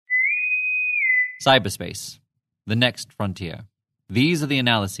cyberspace, the next frontier. These are the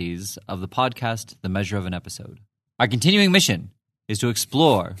analyses of the podcast, The Measure of an Episode. Our continuing mission is to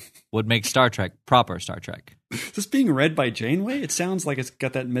explore what makes Star Trek proper Star Trek. Is this being read by Janeway? It sounds like it's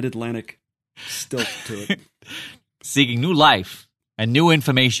got that mid-Atlantic stilt to it. Seeking new life and new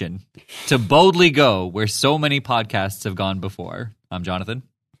information to boldly go where so many podcasts have gone before. I'm Jonathan.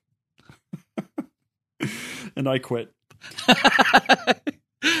 And I quit.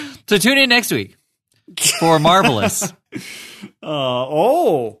 So tune in next week for Marvelous.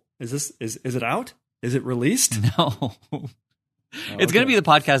 Is it out? Is it released? No. It's going to be the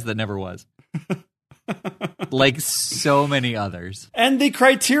podcast that never was. Like so many others. And the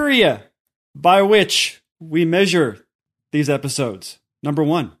criteria by which we measure these episodes. Number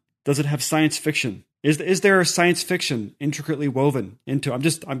 1, does it have science fiction? Is there science fiction intricately woven into? I'm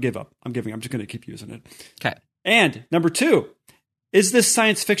just going to keep using it. Okay. And number 2, is this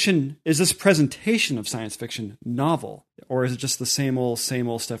presentation of science fiction novel, or is it just the same old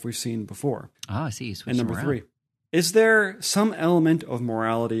stuff we've seen before? Oh, I see. And number 3, is there some element of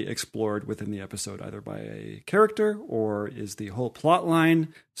morality explored within the episode, either by a character, or is the whole plot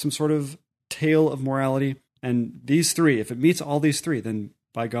line some sort of tale of morality? And these 3, if it meets all these 3, then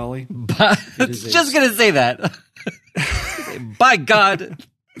by golly, just going to say that. By God.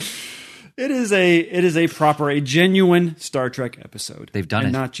 It is a genuine Star Trek episode. They've done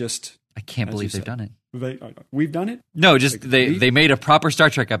it. Not just... I can't believe they've done it. We've done it? No, just they made a proper Star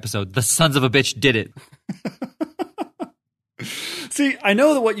Trek episode. The sons of a bitch did it. See, I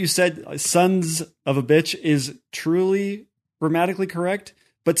know that what you said, sons of a bitch, is truly grammatically correct,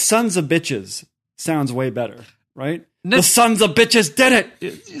 but sons of bitches sounds way better, right? The sons of bitches did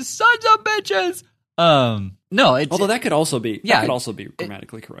it! Sons of bitches! No, although that could also be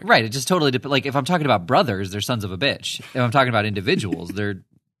grammatically correct. Right, it just totally depends. Like, if I'm talking about brothers, they're sons of a bitch. If I'm talking about individuals, they're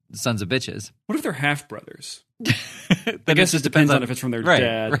sons of bitches. What if they're half brothers? I guess it depends on if it's from their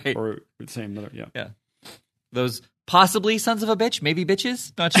dad or the same mother. Yeah. Those possibly sons of a bitch, maybe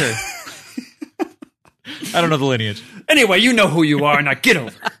bitches. Not sure. I don't know the lineage. Anyway, you know who you are. Now get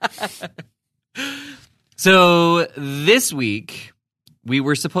over it. So this week we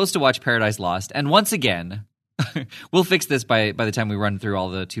were supposed to watch Paradise Lost, and once again. We'll fix this by the time we run through all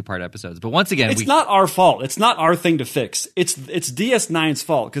the 2-part episodes. But once again, it's not our fault. It's not our thing to fix. It's DS9's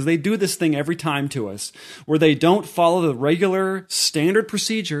fault, because they do this thing every time to us where they don't follow the regular standard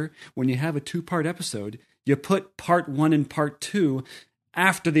procedure. When you have a 2-part episode, you put part 1 and part 2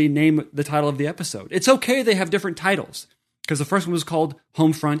 after the title of the episode. It's okay they have different titles, because the first one was called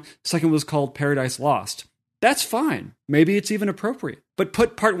Homefront, second was called Paradise Lost. That's fine. Maybe it's even appropriate. But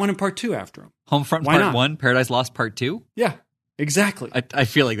put part 1 and part 2 after them. Homefront part 1, Paradise Lost part 2? Yeah, exactly. I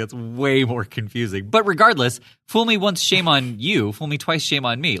feel like that's way more confusing. But regardless, fool me once, shame on you. Fool me twice, shame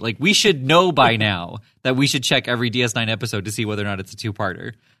on me. Like, we should know by now that we should check every DS9 episode to see whether or not it's a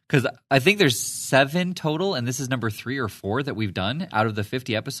 2-parter. Because I think there's 7 total, and this is number 3 or 4 that we've done out of the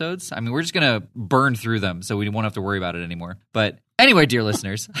 50 episodes. I mean, we're just going to burn through them, so we won't have to worry about it anymore. But anyway, dear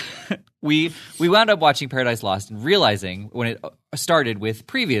listeners, we wound up watching Paradise Lost and realizing when it started with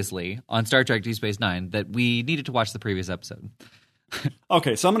previously on Star Trek Deep Space Nine that we needed to watch the previous episode.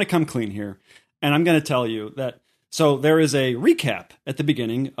 Okay, so I'm going to come clean here, and I'm going to tell you that so there is a recap at the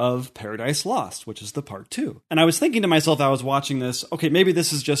beginning of Paradise Lost, which is the part 2. And I was thinking to myself, I was watching this, okay, maybe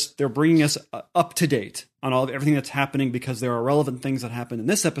this is just, they're bringing us up to date on everything that's happening, because there are relevant things that happen in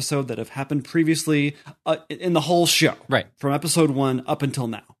this episode that have happened previously in the whole show. Right. From episode 1 up until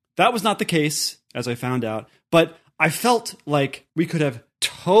now. That was not the case, as I found out, but I felt like we could have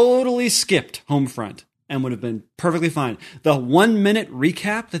totally skipped Homefront and would have been perfectly fine. The 1-minute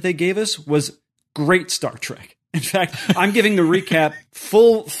recap that they gave us was great Star Trek. In fact, I'm giving the recap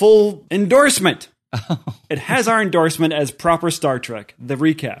full endorsement. Oh. It has our endorsement as proper Star Trek, the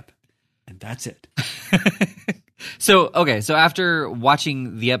recap. And that's it. So after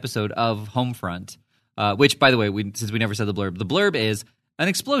watching the episode of Homefront, which, by the way, since we never said the blurb is, an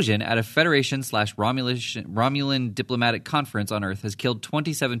explosion at a Federation/Romulan diplomatic conference on Earth has killed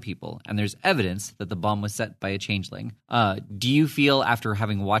 27 people, and there's evidence that the bomb was set by a changeling. Do you feel, after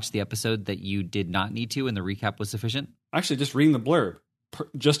having watched the episode, that you did not need to and the recap was sufficient? Actually, just reading the blurb.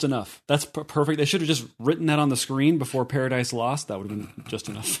 Just enough. That's perfect. They should have just written that on the screen before Paradise Lost. That would have been just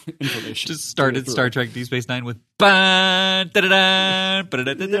enough information. Just started Star Trek Deep Space Nine with with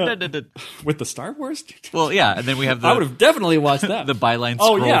the Star Wars. Well, yeah, and then we have I would have definitely watched that. The byline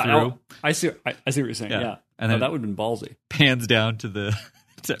scroll through. I see what you're saying. Yeah. And then that would have been ballsy. Pans down to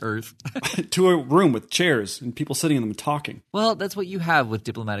Earth. To a room with chairs and people sitting in them talking. Well, that's what you have with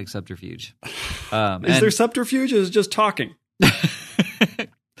diplomatic subterfuge. Is there subterfuge or is it just talking?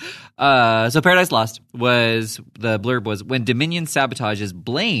 So Paradise Lost the blurb was, when Dominion sabotage is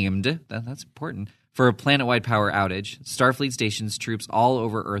blamed, that's important, for a planet-wide power outage, Starfleet stations troops all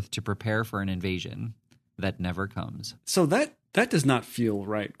over Earth to prepare for an invasion that never comes. So that does not feel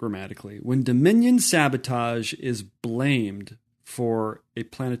right grammatically. When Dominion sabotage is blamed for a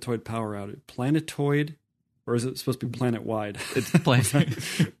planetoid power outage. Planetoid? Or is it supposed to be planet-wide? It's planetoid.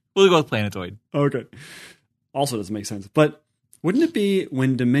 We'll go with planetoid. Okay. Also doesn't make sense. But wouldn't it be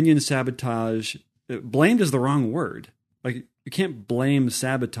when Dominion sabotage... Blamed is the wrong word. Like, you can't blame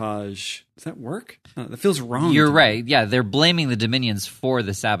sabotage. Does that work? That feels wrong. You're right. Yeah, they're blaming the Dominions for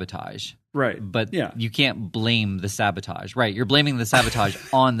the sabotage. Right. But you can't blame the sabotage. Right. You're blaming the sabotage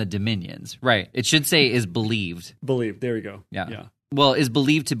on the Dominions. Right. It should say is believed. Believed. There you go. Yeah. Well, is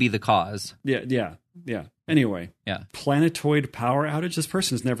believed to be the cause. Yeah. Anyway. Yeah. Planetoid power outage? This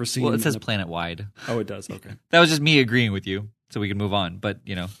person has never seen... Well, it says planet-wide. Oh, it does. Okay. That was just me agreeing with you so we could move on. But,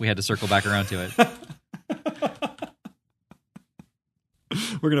 we had to circle back around to it.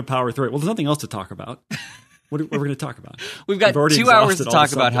 We're going to power through it. Well, there's nothing else to talk about. What are we going to talk about? We've got 2 hours to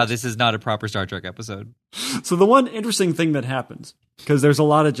talk about how this is not a proper Star Trek episode. So the one interesting thing that happens, because there's a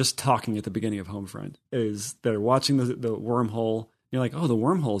lot of just talking at the beginning of Homefront, is they're watching the wormhole. You're like, oh, the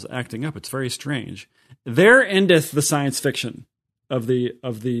wormhole's acting up. It's very strange. There endeth the science fiction of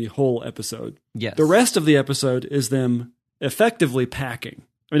the whole episode. Yes. The rest of the episode is them effectively packing.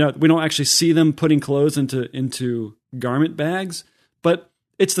 I mean, we don't actually see them putting clothes into garment bags, but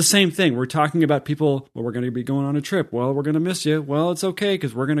it's the same thing. We're talking about people, well, we're going to be going on a trip. Well, we're going to miss you. Well, it's okay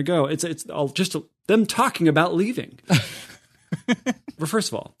because we're going to go. It's all just them talking about leaving. But first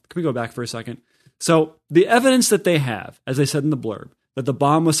of all, can we go back for a second? So the evidence that they have, as I said in the blurb, that the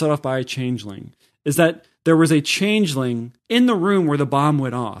bomb was set off by a changeling, is that there was a changeling in the room where the bomb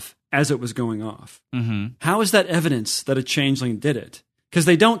went off as it was going off. Mm-hmm. How is that evidence that a changeling did it? Because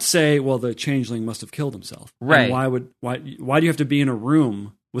they don't say, well, the changeling must have killed himself. Right. And why do you have to be in a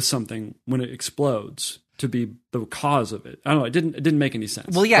room with something when it explodes to be the cause of it? I don't know. It didn't make any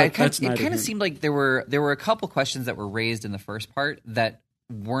sense. Well, yeah, it kind of seemed like there were a couple questions that were raised in the first part that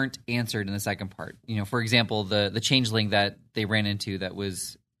weren't answered in the second part. For example, the changeling that they ran into that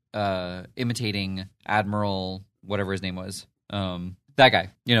was imitating Admiral whatever his name was. That guy.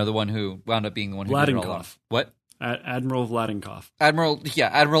 The one who wound up being the one who did it all off. What? Admiral Vladimkov. Admiral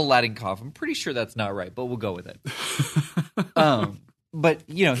Vladimkov. I'm pretty sure that's not right, but we'll go with it. But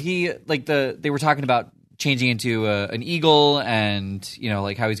he they were talking about changing into an eagle, and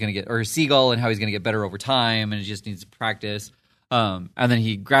how he's going to get, or a seagull, and how he's going to get better over time, and he just needs to practice. And then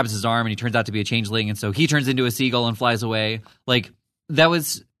he grabs his arm, and he turns out to be a changeling, and so he turns into a seagull and flies away. That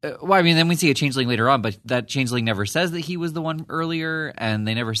was. Then we see a changeling later on, but that changeling never says that he was the one earlier, and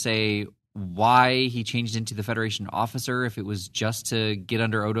they never say why he changed into the Federation officer, if it was just to get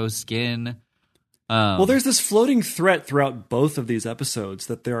under Odo's skin. Well, there's this floating threat throughout both of these episodes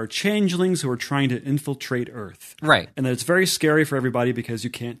that there are changelings who are trying to infiltrate Earth. Right. And that it's very scary for everybody because you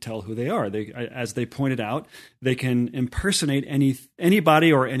can't tell who they are. As they pointed out, they can impersonate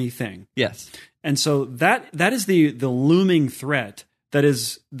anybody or anything. Yes. And so that is the looming threat that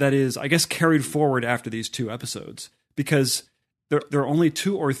is, I guess, carried forward after these 2 episodes, because there are only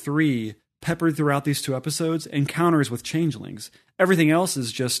 2 or 3 peppered throughout these 2 episodes encounters with changelings. Everything else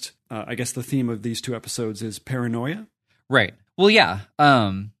is just, I guess, the theme of these 2 episodes is paranoia. Right. Well, yeah.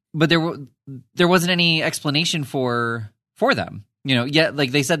 But there wasn't any explanation for them.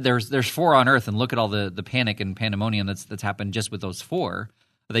 Like they said, there's 4 on Earth, and look at all the panic and pandemonium that's happened just with those 4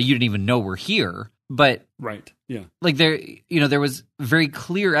 that you didn't even know were here. But right, yeah, there was very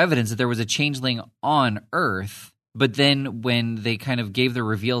clear evidence that there was a changeling on Earth. But then when they kind of gave the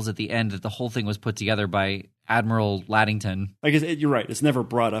reveals at the end that the whole thing was put together by Admiral Laddington, I guess you're right. It's never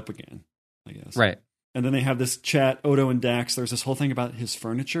brought up again, I guess. Right. And then they have this chat, Odo and Dax. There's this whole thing about his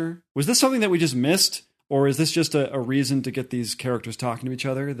furniture. Was this something that we just missed, or is this just a reason to get these characters talking to each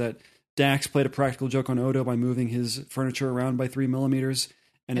other? That Dax played a practical joke on Odo by moving his furniture around by 3 millimeters,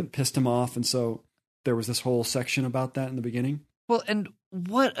 and it pissed him off, and so there was this whole section about that in the beginning. Well, and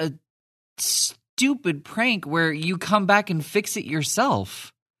what a stupid prank where you come back and fix it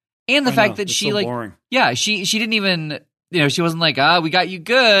yourself. And the fact that she boring. Yeah, she didn't even, she wasn't like, we got you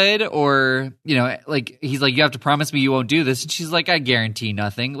good, or, he's like, you have to promise me you won't do this. And she's like, I guarantee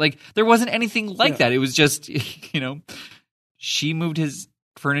nothing. Like, there wasn't anything like that. It was just, she moved his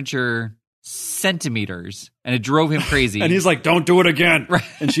furniture centimeters and it drove him crazy. And he's like, don't do it again. Right.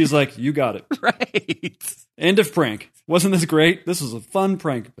 And she's like, you got it. Right. End of prank. Wasn't this great? This was a fun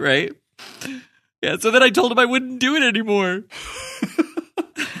prank. Right. Yeah, so then I told him I wouldn't do it anymore.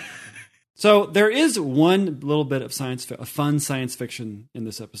 So there is one little bit of fun science fiction in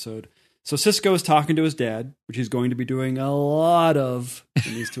this episode. So Sisko is talking to his dad, which he's going to be doing a lot of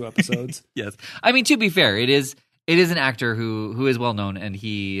in these 2 episodes. Yes. I mean, to be fair, it is an actor who is well known, and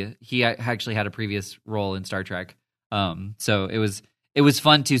he actually had a previous role in Star Trek. So it was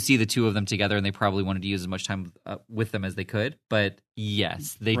fun to see the 2 of them together, and they probably wanted to use as much time with them as they could. But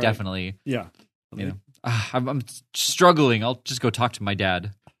yes, they definitely. Yeah. You know, I'm struggling. I'll just go talk to my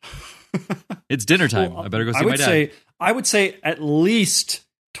dad. It's dinner time. I better go see my dad. I would say at least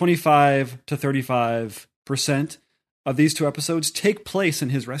 25 to 35% of these 2 episodes take place in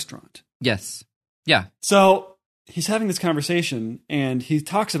his restaurant. Yes. Yeah. So he's having this conversation, and he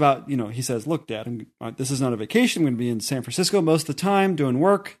talks about, he says, look, Dad, this is not a vacation. I'm going to be in San Francisco most of the time doing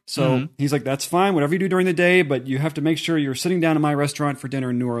work. So he's like, that's fine, whatever you do during the day, but you have to make sure you're sitting down in my restaurant for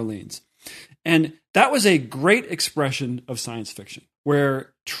dinner in New Orleans. And that was a great expression of science fiction,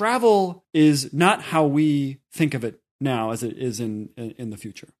 where travel is not how we think of it now as it is in the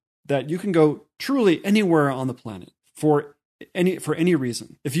future. That you can go truly anywhere on the planet for any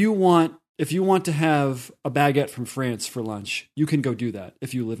reason. If you want to have a baguette from France for lunch, you can go do that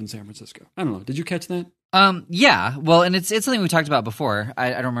if you live in San Francisco. I don't know. Did you catch that? Yeah. Well, and it's something we talked about before. I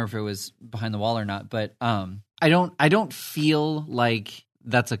don't remember if it was Behind the Wall or not, but I don't feel like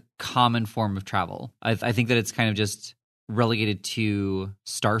that's a common form of travel. I think that it's kind of just relegated to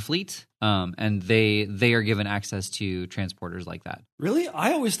Starfleet, and they are given access to transporters like that. Really?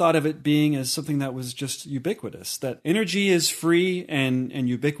 I always thought of it being as something that was just ubiquitous, that energy is free and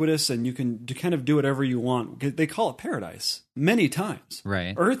ubiquitous, and you can kind of do whatever you want. They call it paradise many times.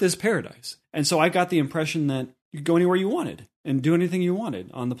 Right. Earth is paradise. And so I got the impression that you could go anywhere you wanted and do anything you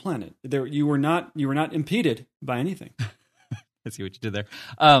wanted on the planet. You were not impeded by anything. I see what you did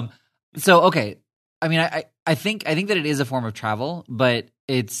there. So, okay. I mean, I think that it is a form of travel, but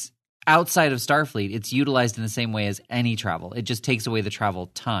it's outside of Starfleet. It's utilized in the same way as any travel. It just takes away the travel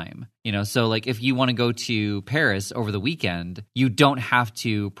time. So like if you want to go to Paris over the weekend, you don't have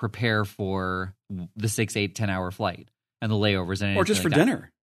to prepare for the 6, 8, 10-hour flight and the layovers and or just for like that.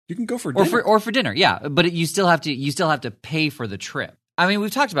 Dinner. You can go for dinner. Or for dinner, yeah. But you still have to pay for the trip. I mean,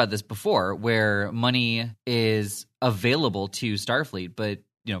 we've talked about this before, where money is available to Starfleet, but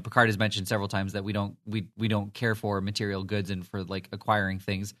Picard has mentioned several times that we don't care for material goods and for like acquiring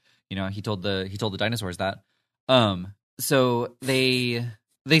things. He told the dinosaurs that. So they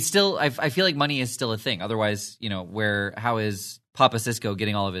still, I feel like money is still a thing. Otherwise, how is Papa Sisko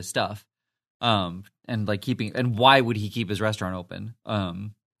getting all of his stuff? And like and why would he keep his restaurant open?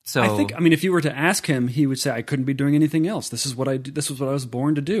 So I think, if you were to ask him, he would say, I couldn't be doing anything else. This is what I do. This is what I was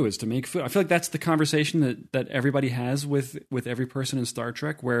born to do, is to make food. I feel like that's the conversation that everybody has with every person in Star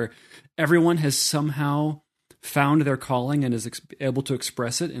Trek, where everyone has somehow found their calling and is able to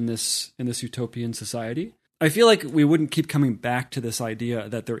express it in this utopian society. I feel like we wouldn't keep coming back to this idea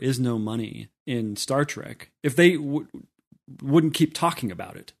that there is no money in Star Trek if they wouldn't keep talking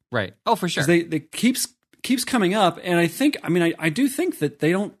about it. Right. Oh, for sure. They keeps coming up, and I think, I do think that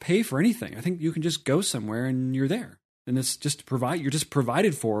they don't pay for anything. I think you can just go somewhere and you're there, and it's just you're just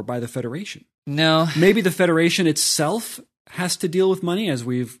provided for by the Federation. No, maybe the Federation itself has to deal with money, as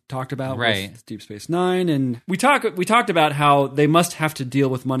we've talked about with Deep Space Nine, and we talked about how they must have to deal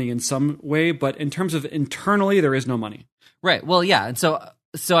with money in some way, but in terms of internally, there is no money. Right. Well, yeah, and so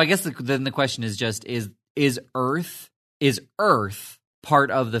I guess then the question is just is Earth part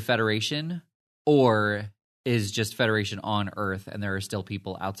of the Federation? Or is just Federation on Earth, and there are still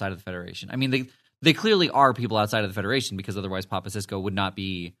people outside of the Federation? I mean, they clearly are people outside of the Federation, because otherwise Papa Sisko would not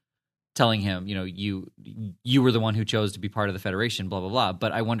be telling him, you were the one who chose to be part of the Federation, blah, blah, blah.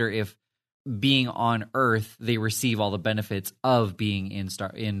 But I wonder if being on Earth, they receive all the benefits of being in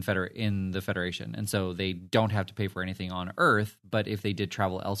the Federation. And so they don't have to pay for anything on Earth, but if they did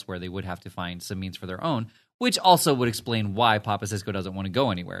travel elsewhere, they would have to find some means for their own. Which also would explain why Papa Sisko doesn't want to go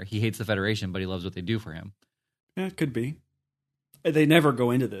anywhere. He hates the Federation, but he loves what they do for him. Yeah, it could be. They never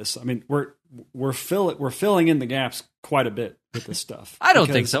go into this. I mean, we're filling in the gaps quite a bit with this stuff. I don't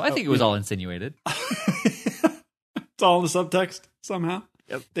think so. I think it was all insinuated. It's all in the subtext somehow.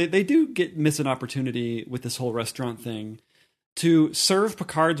 Yep. They do miss an opportunity with this whole restaurant thing to serve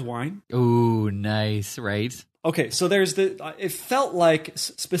Picard's wine. Ooh, nice, right? Okay, so there's it felt like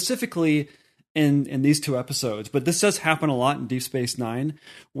specifically in these 2 episodes, but this does happen a lot in Deep Space Nine,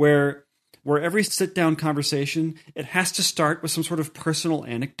 where every sit-down conversation, it has to start with some sort of personal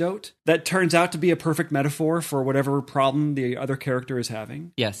anecdote that turns out to be a perfect metaphor for whatever problem the other character is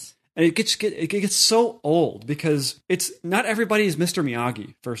having. Yes. And it gets so old, because it's not everybody is Mr.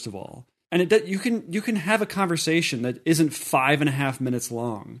 Miyagi, first of all. And you can have a conversation that isn't 5.5 minutes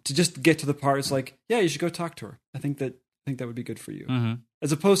long to just get to the part. It's like, yeah, you should go talk to her. I think that would be good for you,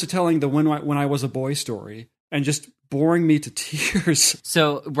 as opposed to telling the when I was a boy story and just boring me to tears.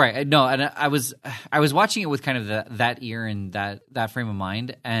 So right, no, and I was watching it with kind of that ear and that frame of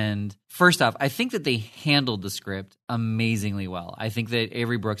mind. And first off, I think that they handled the script amazingly well. I think that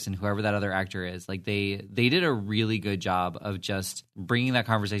Avery Brooks and whoever that other actor is, like they did a really good job of just bringing that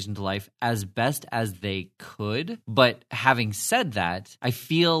conversation to life as best as they could. But having said that, I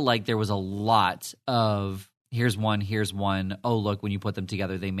feel like there was a lot of here's one. Oh, look, when you put them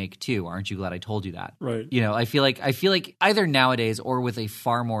together, they make two. Aren't you glad I told you that? Right. You know, I feel like either nowadays or with a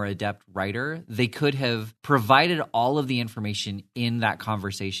far more adept writer, they could have provided all of the information in that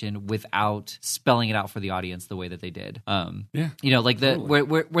conversation without spelling it out for the audience the way that they did. Yeah. You know, like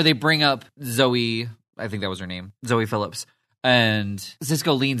where they bring up Zoe, I think that was her name, Zoe Phillips, and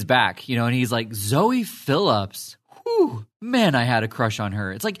Cisco leans back, you know, and he's like, Zoe Phillips. Whew, man, I had a crush on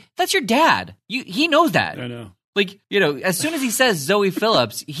her. It's like, that's your dad. He knows that. I know. Like, you know, as soon as he says Zoe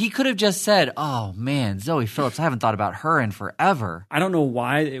Phillips, he could have just said, oh, man, Zoe Phillips, I haven't thought about her in forever. I don't know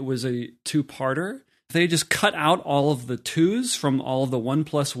why it was a two-parter. They just cut out all of the twos from all of the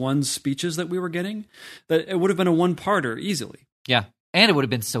 1+1 speeches that we were getting, that it would have been a one-parter easily. Yeah, and it would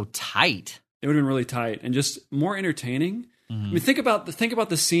have been so tight. It would have been really tight and just more entertaining. I mean, think about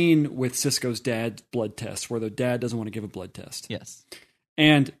the scene with Cisco's dad's blood test, where the dad doesn't want to give a blood test. Yes.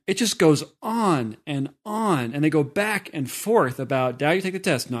 And it just goes on, and they go back and forth about, Dad, you take the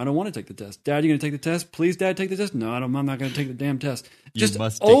test. No, I don't want to take the test. Dad, you going to take the test? Please, Dad, take the test. No, I'm not going to take the damn test. Just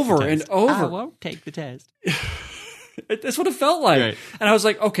over and over. I won't take the test. That's what it felt like. Right. And I was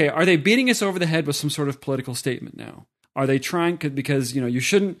like, okay, are they beating us over the head with some sort of political statement now? Are they trying, because, you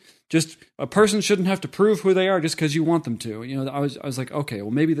know, a person shouldn't have to prove who they are just because you want them to. You know, I was like, okay,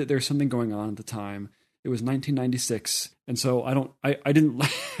 well, maybe that there's something going on at the time. It was 1996. And so I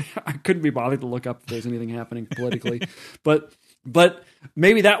couldn't be bothered to look up if there's anything happening politically, but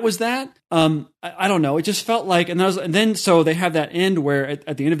maybe that was that. I don't know. It just felt like, so they have that end where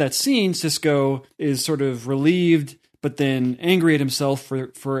at the end of that scene, Cisco is sort of relieved, but then angry at himself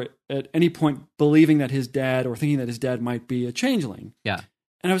for at any point believing that his dad, or thinking that his dad might be a changeling. Yeah.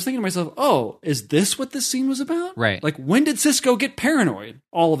 And I was thinking to myself, oh, is this what this scene was about? Right. Like, when did Cisco get paranoid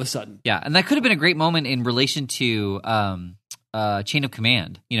all of a sudden? Yeah, and that could have been a great moment in relation to Chain of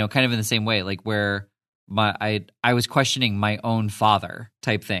Command, you know, kind of in the same way, like where I was questioning my own father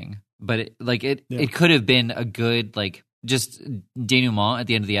type thing. But it could have been a good, like, just denouement at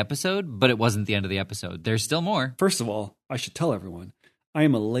the end of the episode, but it wasn't the end of the episode. There's still more. First of all, I should tell everyone, I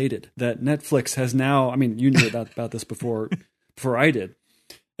am elated that Netflix has now, I mean, you knew about this before I did,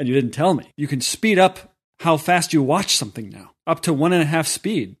 and you didn't tell me. You can speed up how fast you watch something now, up to 1.5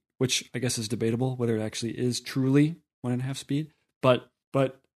 speed, which I guess is debatable whether it actually is truly 1.5 speed. But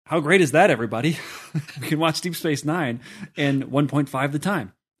how great is that, everybody? We can watch Deep Space Nine in 1.5 the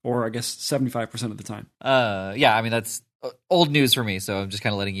time, or I guess 75% of the time. Yeah, I mean, that's old news for me, so I'm just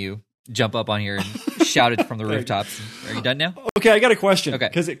kind of letting you jump up on here and shout it from the rooftops. Are you done now? Okay, I got a question. Okay,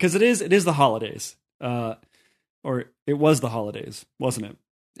 because it is the holidays, or it was the holidays, wasn't it?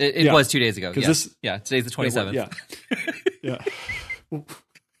 It was 2 days ago. Yeah. Today's the 27th. Yeah. Yeah.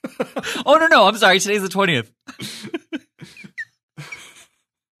 Oh no! I'm sorry. Today's the 20th.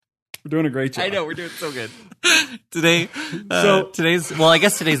 We're doing a great job. I know, we're doing so good today. I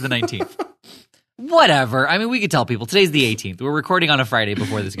guess today's the 19th. Whatever. I mean, we could tell people today's the 18th. We're recording on a Friday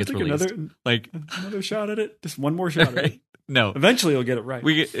before this gets released. Another shot at it. Just one more shot at it. No. Eventually, you'll get it right.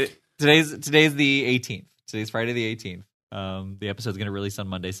 Today's the 18th. Today's Friday the 18th. The episode's going to release on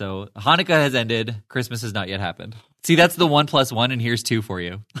Monday. So Hanukkah has ended. Christmas has not yet happened. See, that's the 1+1, and here's 2 for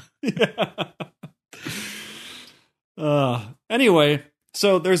you. Yeah. Anyway,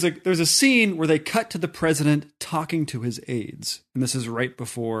 so there's a scene where they cut to the president talking to his aides, and this is right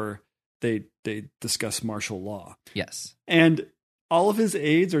before they discuss martial law. Yes. And all of his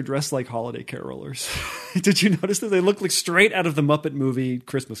aides are dressed like holiday carolers. Did you notice that? They look like straight out of the Muppet movie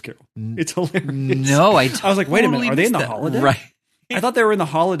Christmas Carol. It's hilarious. No, I was like, wait a minute, are they in the holodeck? Right. I thought they were in the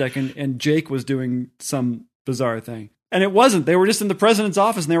holodeck and Jake was doing some bizarre thing. And it wasn't. They were just in the president's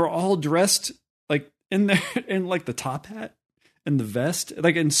office, and they were all dressed like in like the top hat and the vest,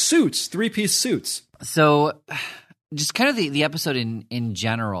 like in suits, 3-piece suits. So just kind of the episode in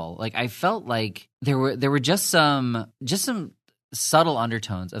general, like I felt like there were just some subtle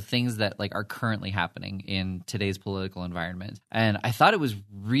undertones of things that like are currently happening in today's political environment. And I thought it was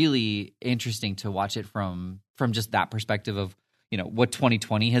really interesting to watch it from just that perspective of, you know, what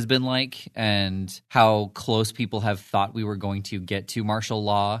 2020 has been like and how close people have thought we were going to get to martial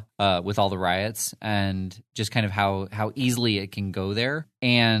law with all the riots, and just kind of how easily it can go there.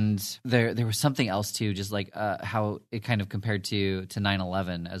 And there was something else too, just like how it kind of compared to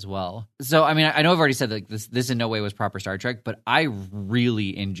 9/11 as well. So I mean, I know I've already said like this in no way was proper Star Trek, but I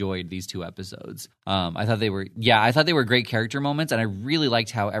really enjoyed these 2 episodes. I thought they were great character moments, and I really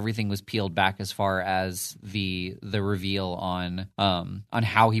liked how everything was peeled back as far as the reveal on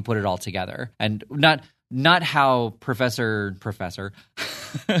how he put it all together, and not how Professor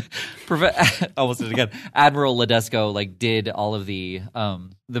almost did it again. Admiral Ledesco like did all of the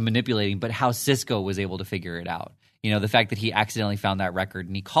manipulating, but how Sisko was able to figure it out. You know, the fact that he accidentally found that record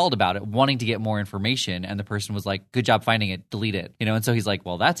and he called about it, wanting to get more information, and the person was like, "Good job finding it, delete it." You know, and so he's like,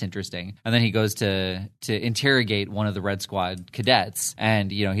 "Well, that's interesting." And then he goes to interrogate one of the Red Squad cadets,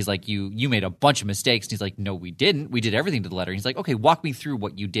 and you know, he's like, "You made a bunch of mistakes." And he's like, "No, we didn't. We did everything to the letter." And he's like, "Okay, walk me through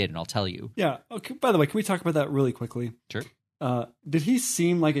what you did, and I'll tell you." Yeah. Okay. By the way, can we talk about that really quickly? Sure. Did he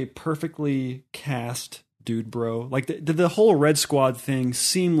seem like a perfectly cast dude, bro? Like, did the whole Red Squad thing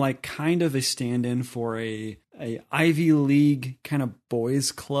seem like kind of a stand-in for a Ivy League kind of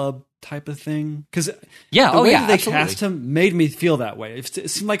boys club type of thing? Because the way that they cast him made me feel that way. It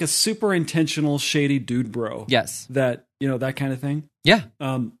seemed like a super intentional, shady dude, bro. Yes. That, you know, that kind of thing. Yeah.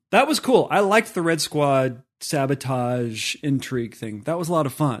 That was cool. I liked the Red Squad sabotage intrigue thing. That was a lot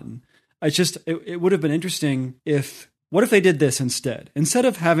of fun. It would have been interesting what if they did this instead? Instead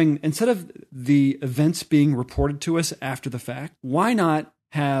of the events being reported to us after the fact, why not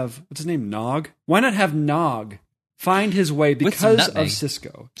have, what's his name, Nog? Why not have Nog find his way because of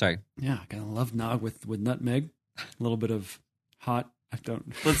Sisko? Sorry. Yeah, I gotta love Nog with nutmeg. A little bit of hot. I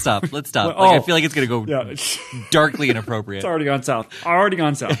don't. Let's stop. I feel like it's gonna go darkly inappropriate. It's already gone south.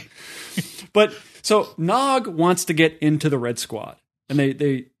 But so Nog wants to get into the Red Squad, and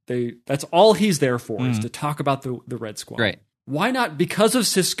they that's all he's there for is to talk about the Red Squad. Right. Why not? Because of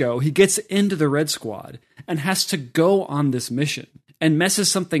Sisko, he gets into the Red Squad and has to go on this mission and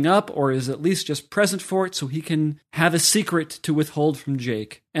messes something up, or is at least just present for it so he can have a secret to withhold from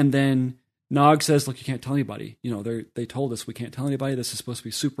Jake. And then Nog says, "Look, you can't tell anybody. You know, they told us we can't tell anybody. This is supposed to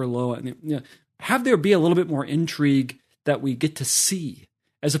be super low." And you know, have there be a little bit more intrigue that we get to see,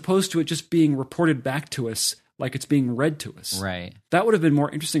 as opposed to it just being reported back to us like it's being read to us. Right. That would have been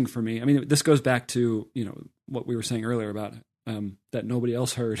more interesting for me. I mean, this goes back to, you know, what we were saying earlier about that nobody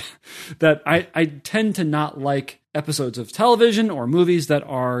else heard. That I tend to not like episodes of television or movies that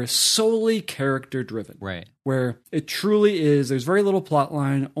are solely character driven. Right. Where it truly is, there's very little plot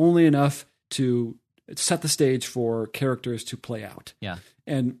line, only enough to set the stage for characters to play out. Yeah.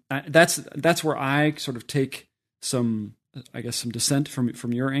 And that's where I sort of take some dissent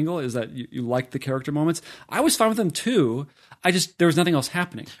from your angle, is that you like the character moments. I was fine with them too. There was nothing else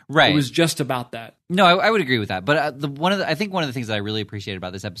happening. Right. It was just about that. No, I would agree with that. But I think one of the things that I really appreciated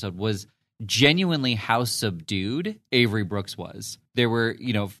about this episode was genuinely how subdued Avery Brooks was. There were,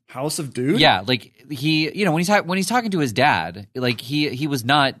 you know, how subdued? Yeah, like he, you know, when he's talking to his dad, like he was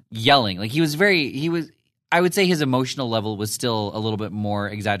not yelling. Like I would say his emotional level was still a little bit more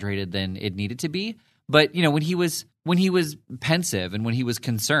exaggerated than it needed to be. But, you know, when he was pensive and when he was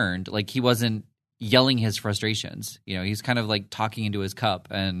concerned, like he wasn't yelling his frustrations. You know, he's kind of like talking into his cup,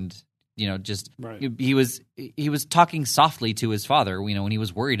 and, you know, just right. he was talking softly to his father, you know, when he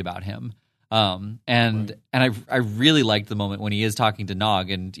was worried about him. And I really liked the moment when he is talking to Nog,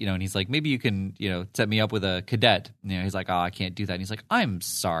 and, you know, and he's like, "Maybe you can, you know, set me up with a cadet." You know, he's like, "Oh, I can't do that." And he's like, "I'm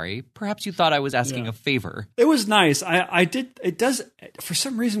sorry. Perhaps you thought I was asking a favor." It was nice. It does, for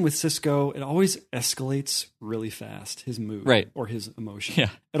some reason with Sisko, it always escalates really fast, his mood. Right. Or his emotion. Yeah.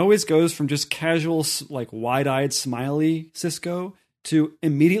 It always goes from just casual, like wide-eyed, smiley Sisko to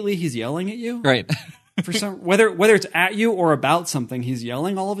immediately he's yelling at you. Right. For some, whether it's at you or about something, he's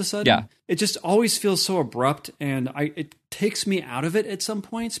yelling all of a sudden. Yeah. It just always feels so abrupt, and it takes me out of it at some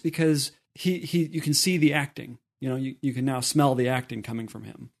points, because you can see the acting. You know, you can now smell the acting coming from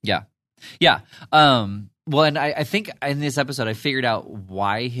him. Yeah. Yeah. Well, and I think in this episode I figured out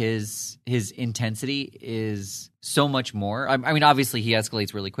why his intensity is so much more. I mean, obviously he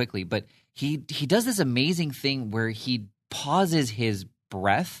escalates really quickly, but he does this amazing thing where he pauses his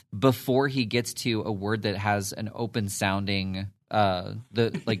breath before he gets to a word that has an open sounding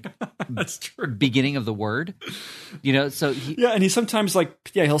That's true. beginning of the word, you know. So and he'll sometimes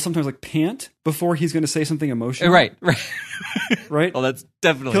pant before he's going to say something emotional. Right. Right. Well, that's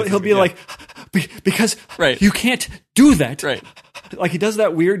definitely he'll be like, because right. You can't do that. Right. Like he does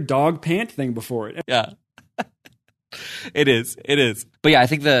that weird dog pant thing before it. Yeah. It is. But yeah, I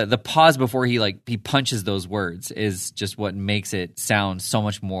think the pause before he punches those words is just what makes it sound so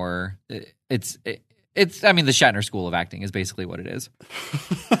much more. I mean, the Shatner school of acting is basically what it is.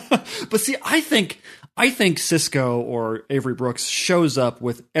 But see, I think Sisko or Avery Brooks shows up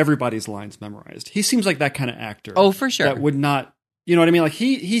with everybody's lines memorized. He seems like that kind of actor. Oh, for sure. That would not, you know what I mean? Like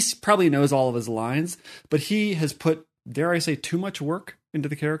he probably knows all of his lines, but he has put, dare I say, too much work into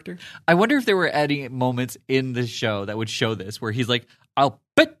the character. I wonder if there were any moments in the show that would show this, where he's like, "I'll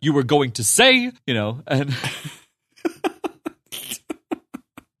bet you were going to say," and.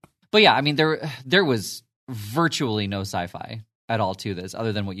 But yeah, I mean, there was virtually no sci-fi at all to this,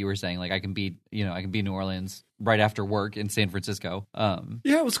 other than what you were saying. Like, I can be in New Orleans right after work in San Francisco.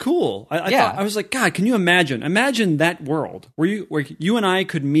 Yeah, it was cool. I was like, God, can you imagine that world where you and I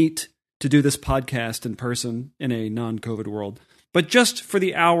could meet to do this podcast in person in a non-COVID world, but just for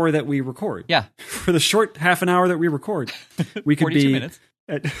the hour that we record. Yeah, for the short half an hour that we record, we could 42 be minutes.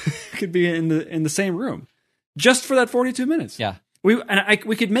 Could be in the same room just for that 42 minutes. Yeah. We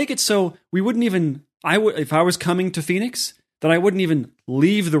could make it so we wouldn't even, if I was coming to Phoenix, that I wouldn't even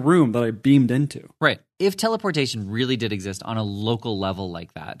leave the room that I beamed into. Right. If teleportation really did exist on a local level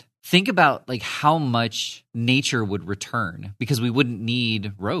like that, think about like how much nature would return, because we wouldn't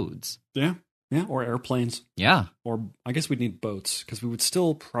need roads. Yeah. Yeah. Or airplanes. Yeah. Or I guess we'd need boats, because we would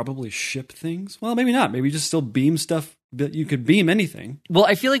still probably ship things. Well, maybe not. Maybe just still beam stuff. But you could beam anything. Well,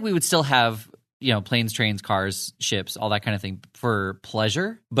 I feel like we would still have, planes, trains, cars, ships, all that kind of thing for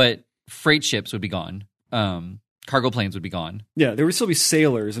pleasure, but freight ships would be gone. Cargo planes would be gone. Yeah, there would still be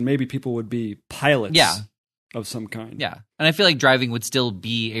sailors, and maybe people would be pilots of some kind. Yeah. And I feel like driving would still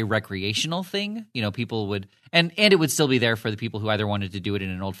be a recreational thing. People would, and it would still be there for the people who either wanted to do it in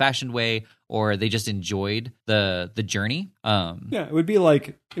an old-fashioned way, or they just enjoyed the journey. Yeah, it would be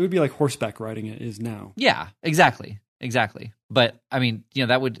like horseback riding it is now. Yeah, exactly. But I mean,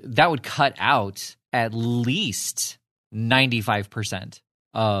 that would cut out at least 95%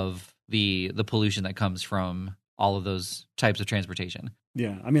 of the pollution that comes from all of those types of transportation.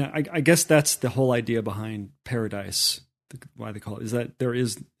 Yeah, I mean, I guess that's the whole idea behind Paradise. Why they call it is that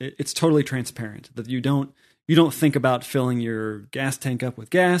it's totally transparent. That you don't think about filling your gas tank up with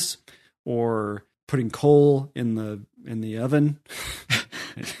gas or putting coal in the oven.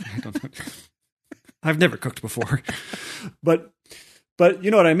 I don't know. I've never cooked before, but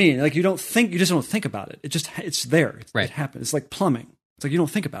you know what I mean? Like you just don't think about it. It's there. Right. It happens. It's like plumbing. It's like you don't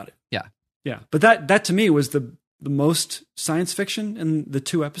think about it. Yeah. Yeah. But that to me was the most science fiction in the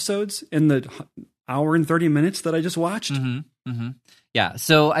 2 episodes in the hour and 30 minutes that I just watched. Mm-hmm. Mm-hmm. Yeah.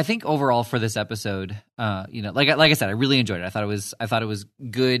 So I think overall for this episode, like I said, I really enjoyed it. I thought it was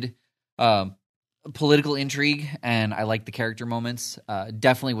good. Political intrigue, and I liked the character moments.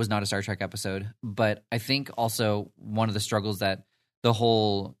 Definitely was not a Star Trek episode, but I think also one of the struggles that the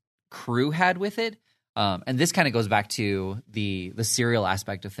whole crew had with it, and this kind of goes back to the serial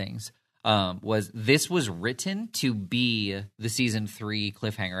aspect of things, this was written to be the season 3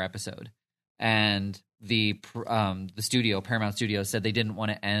 cliffhanger episode, and the studio, Paramount Studios, said they didn't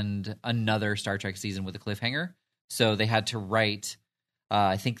want to end another Star Trek season with a cliffhanger, so they had to write.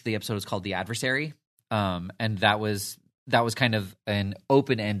 I think the episode was called The Adversary, and that was kind of an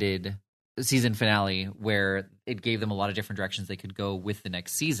open-ended season finale where it gave them a lot of different directions they could go with the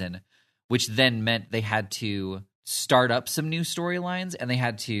next season, which then meant they had to start up some new storylines and they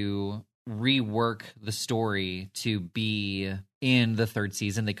had to rework the story to be in the 3rd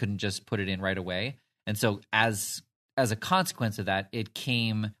season. They couldn't just put it in right away. And so as a consequence of that, it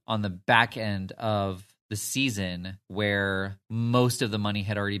came on the back end of the season where most of the money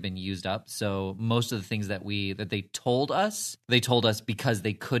had already been used up. So most of the things that they told us because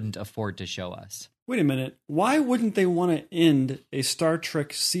they couldn't afford to show us. Wait a minute. Why wouldn't they want to end a Star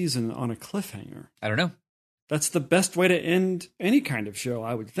Trek season on a cliffhanger? I don't know. That's the best way to end any kind of show,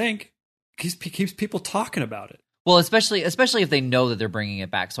 I would think. Keeps people talking about it. Well, especially if they know that they're bringing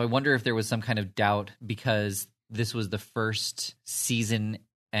it back. So I wonder if there was some kind of doubt because this was the first season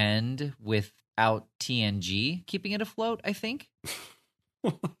end without TNG keeping it afloat, I think.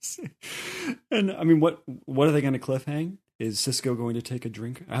 And I mean, what are they going to cliffhang? Is Sisko going to take a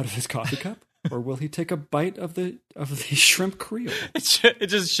drink out of his coffee cup, or will he take a bite of the shrimp Creole? It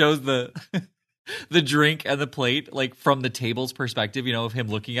just shows the drink and the plate like from the table's perspective, of him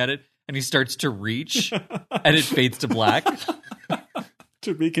looking at it, and he starts to reach, and it fades to black.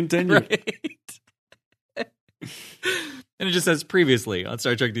 To be continued. Right. And it just says previously on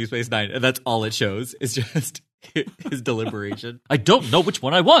Star Trek Deep Space Nine, and that's all it shows. It's just his deliberation. I don't know which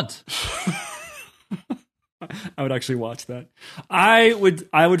one I want. I would actually watch that. I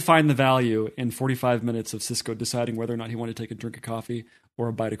would find the value in 45 minutes of Sisko deciding whether or not he wanted to take a drink of coffee or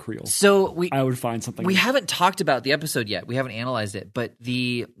a bite of Creole. So I would find something. We haven't talked about the episode yet. We haven't analyzed it, but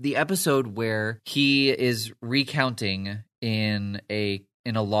the episode where he is recounting in a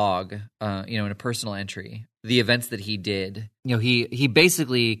log, in a personal entry, the events that he did. He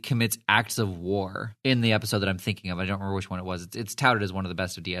basically commits acts of war in the episode that I'm thinking of. I don't remember which one it was. It's touted as one of the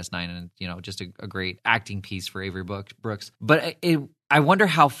best of DS9, and just a great acting piece for Avery Brooks. But I wonder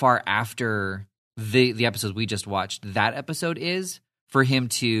how far after the episode we just watched that episode is for him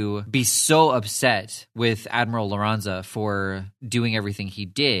to be so upset with Admiral Lorenza for doing everything he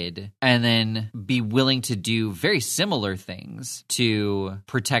did and then be willing to do very similar things to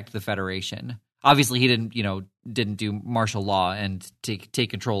protect the Federation. Obviously, he didn't do martial law and take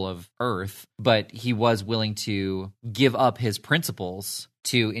control of Earth, but he was willing to give up his principles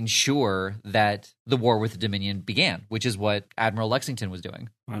to ensure that the war with the Dominion began, which is what Admiral Lexington was doing.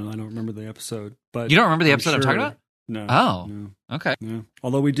 I don't remember the episode, but you don't remember the episode I'm talking about? No. Oh, no. Okay. No.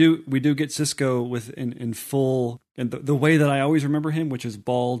 Although we do get Sisko with in full, and the way that I always remember him, which is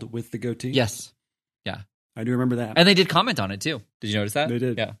bald with the goatee. Yes. Yeah. I do remember that. And they did comment on it too. Did you notice that? They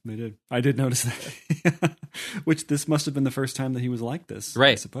did. Yeah. They did. I did notice that. Which this must have been the first time that he was like this,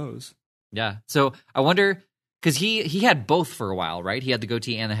 right? I suppose. Yeah. So I wonder, because he had both for a while, right? He had the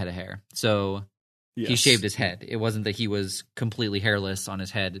goatee and the head of hair. So yes. He shaved his head. It wasn't that he was completely hairless on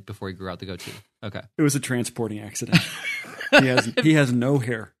his head before he grew out the goatee. Okay. It was a transporting accident. He has no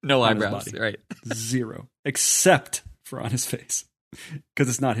hair. No on eyebrows. his body. Right. Zero. Except for on his face. Because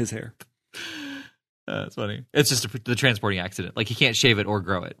it's not his hair. That's funny. It's just the transporting accident. Like, he can't shave it or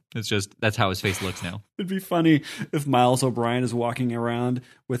grow it. It's just, that's how his face looks now. It'd be funny if Miles O'Brien is walking around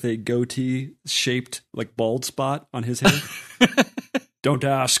with a goatee-shaped, like, bald spot on his head. Don't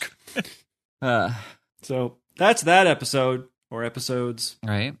ask. So that's that episode, or episodes.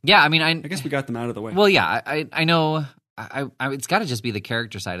 Right. Yeah, I mean, I guess we got them out of the way. Well, yeah, I know. It's got to just be the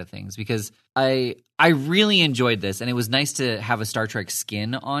character side of things, because I really enjoyed this, and it was nice to have a Star Trek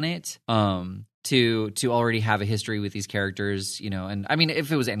skin on it. To already have a history with these characters, and I mean,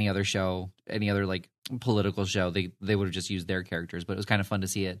 if it was any other show, any other like political show, they would have just used their characters, but it was kind of fun to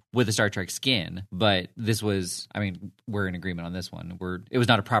see it with a Star Trek skin. But this was, I mean, we're in agreement on this one. It was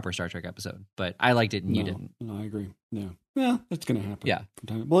not a proper Star Trek episode, but I liked it and you didn't. No, I agree. Yeah. Well, that's going to happen. Yeah.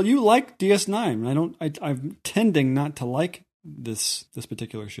 Well, you like DS9. I'm tending not to like this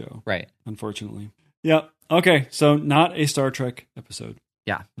particular show. Right. Unfortunately. Yeah. Okay. So not a Star Trek episode.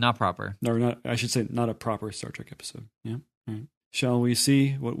 Yeah, not proper. No, not. I should say not a proper Star Trek episode. Yeah. All right. Shall we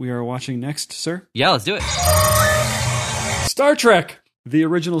see what we are watching next, sir? Yeah, let's do it. Star Trek, the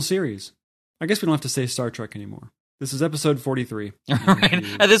original series. I guess we don't have to say Star Trek anymore. This is episode 43. Right.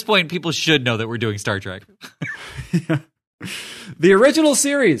 At this point, people should know that we're doing Star Trek. Yeah. The original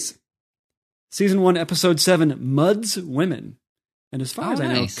series. Season 1, episode 7, Mudd's Women. And as far as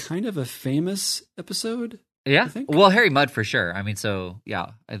I know, kind of a famous episode. Yeah. Well, Harry Mudd for sure. I mean, so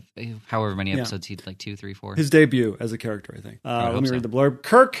yeah, however many episodes he'd like 2, 3, 4. His debut as a character, I think. Let me read the blurb.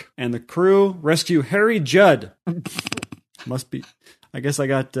 Kirk and the crew rescue Harry Judd. Must be. I guess I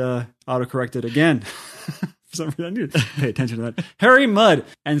got autocorrected again. For some reason, I need to pay attention to that. Harry Mudd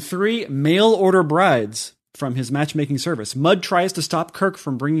and 3 mail order brides from his matchmaking service. Mudd tries to stop Kirk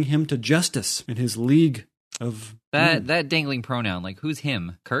from bringing him to justice in his league of that dangling pronoun. Like, who's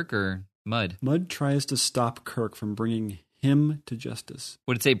him? Kirk or Mudd? Mudd tries to stop Kirk from bringing him to justice.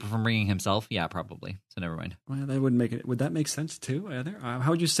 Would it say from bringing himself? Yeah, probably. So never mind. Well, that wouldn't make it. Would that make sense too? How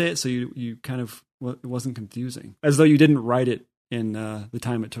would you say it so you kind of it wasn't confusing, as though you didn't write it in the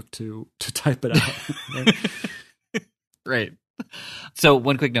time it took to type it out? Right? Right. So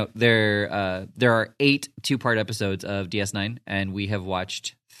one quick note: there are 8 2-part episodes of DS9, and we have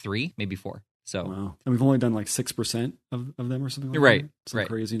watched 3, maybe 4. So, wow. And we've only done like 6% of them or something like right, that. Some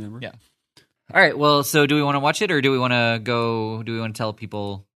crazy number. Yeah. All right. Well, so do we want to watch it, or do we want to tell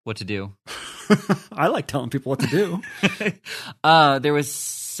people what to do? I like telling people what to do. There was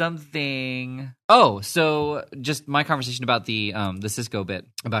something. Oh, so just my conversation about the Sisko bit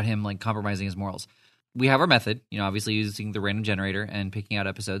about him like compromising his morals. We have our method, obviously using the random generator and picking out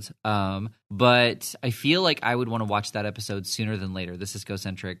episodes. But I feel like I would want to watch that episode sooner than later, the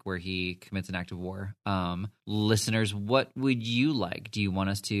Sisko-centric, where he commits an act of war. Listeners, what would you like? Do you want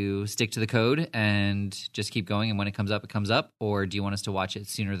us to stick to the code and just keep going, and when it comes up? Or do you want us to watch it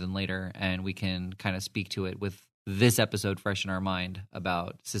sooner than later, and we can kind of speak to it with this episode fresh in our mind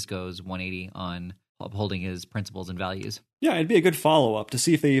about Sisko's 180 on upholding his principles and values? Yeah, it'd be a good follow-up to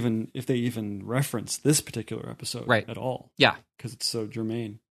see if they even reference this particular episode at all. Yeah. Because it's so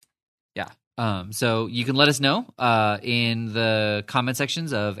germane. Yeah. So you can let us know in the comment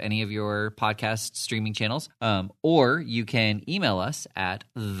sections of any of your podcast streaming channels, or you can email us at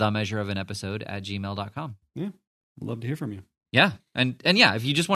themeasureofanepisode@gmail.com. Yeah, love to hear from you. Yeah, and yeah, if you just want